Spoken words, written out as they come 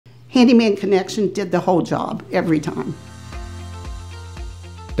Handyman Connection did the whole job every time.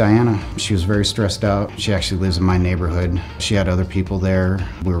 Diana, she was very stressed out. She actually lives in my neighborhood. She had other people there.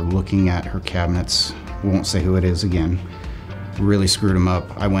 We were looking at her cabinets. We won't say who it is again. Really screwed them up.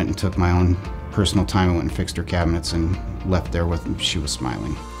 I went and took my own personal time and went and fixed her cabinets and left there with them. She was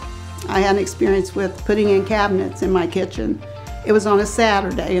smiling. I had an experience with putting in cabinets in my kitchen. It was on a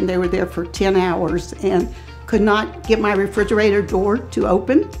Saturday and they were there for 10 hours and could not get my refrigerator door to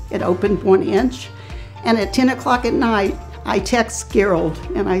open. It opened 1 inch. And at 10 o'clock at night, I text Gerald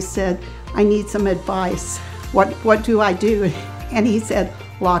and I said, I need some advice. What do I do? And he said,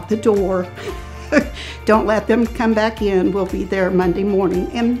 lock the door. Don't let them come back in. We'll be there Monday morning.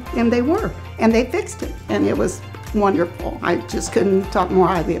 And they were. And they fixed it. And it was wonderful. I just couldn't talk more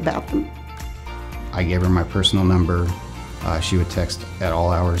highly about them. I gave her my personal number. She would text at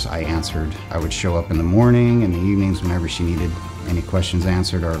all hours. I answered. I would show up in the morning and the evenings whenever she needed any questions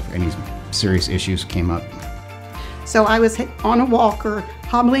answered or if any serious issues came up. So I was on a walker,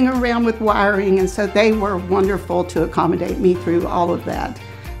 hobbling around with wiring, and so they were wonderful to accommodate me through all of that.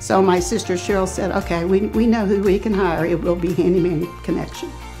 So my sister Cheryl said, okay, we know who we can hire. It will be Handyman Connection.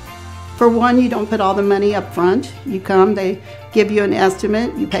 For one, you don't put all the money up front. You come, they give you an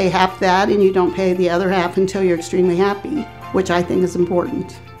estimate, you pay half that, and you don't pay the other half until you're extremely happy, which I think is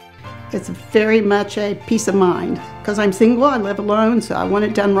important. It's very much a peace of mind. Because I'm single, I live alone, so I want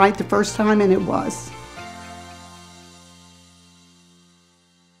it done right the first time, and it was.